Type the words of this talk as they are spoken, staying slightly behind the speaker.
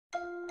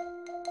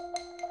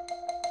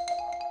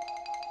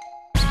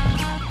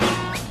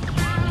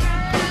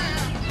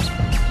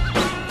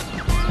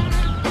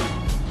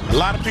A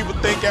lot of people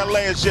think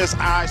LA is just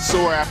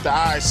eyesore after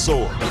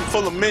eyesore,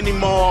 full of mini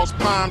malls,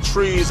 palm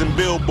trees, and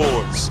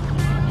billboards.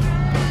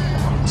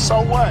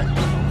 So what?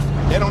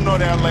 They don't know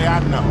the LA I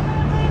know.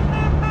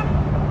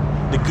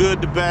 The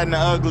good, the bad, and the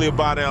ugly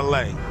about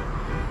LA.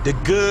 The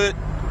good,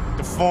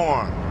 the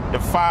Forum, the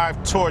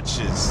Five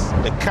Torches,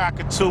 the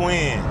Cockatoo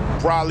Inn,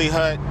 Raleigh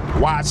Hut,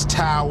 Watts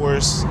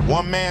Towers.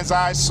 One man's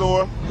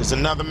eyesore is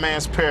another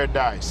man's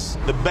paradise.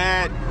 The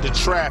bad, the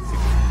traffic.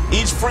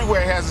 Each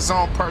freeway has its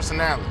own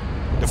personality.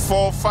 The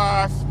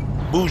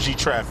 405, bougie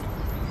traffic.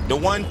 The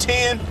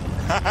 110,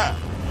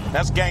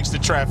 that's gangster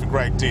traffic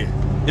right there.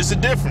 It's the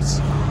difference.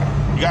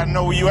 You gotta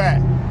know where you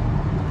at.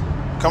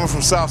 Coming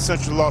from South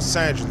Central Los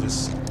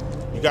Angeles,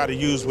 you gotta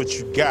use what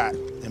you got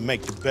and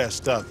make the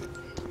best of it.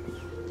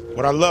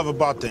 What I love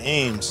about the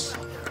Eames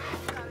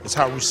is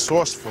how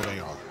resourceful they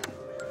are.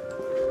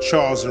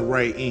 Charles and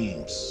Ray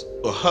Eames,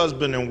 a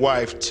husband and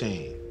wife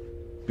team.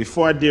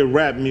 Before I did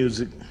rap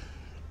music,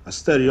 I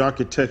studied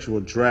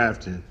architectural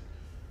drafting,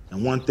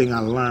 and one thing I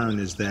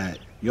learned is that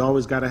you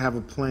always gotta have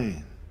a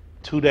plan.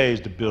 2 days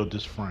to build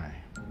this frame.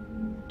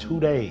 2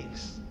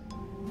 days.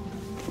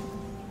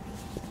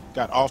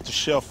 Got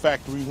off-the-shelf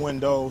factory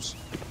windows,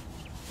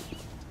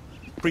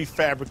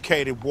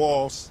 prefabricated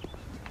walls.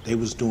 They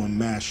was doing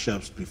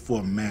mashups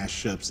before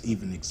mashups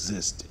even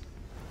existed.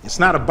 It's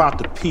not about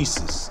the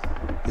pieces,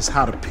 it's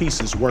how the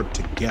pieces work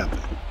together.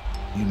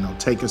 You know,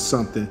 taking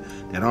something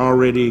that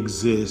already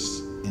exists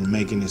and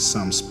making it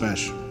something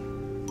special.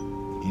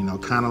 You know,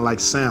 kind of like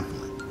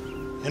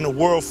sampling. In a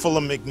world full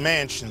of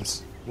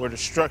McMansions, where the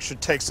structure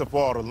takes up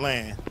all the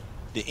land,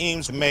 the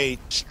Eames made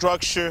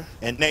structure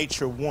and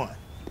nature one.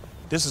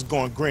 This is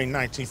going green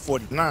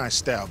 1949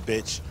 style,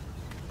 bitch.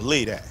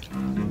 Believe that.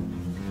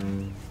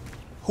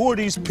 Who are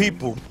these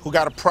people who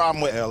got a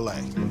problem with LA?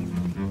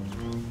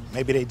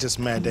 Maybe they just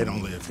mad they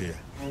don't live here.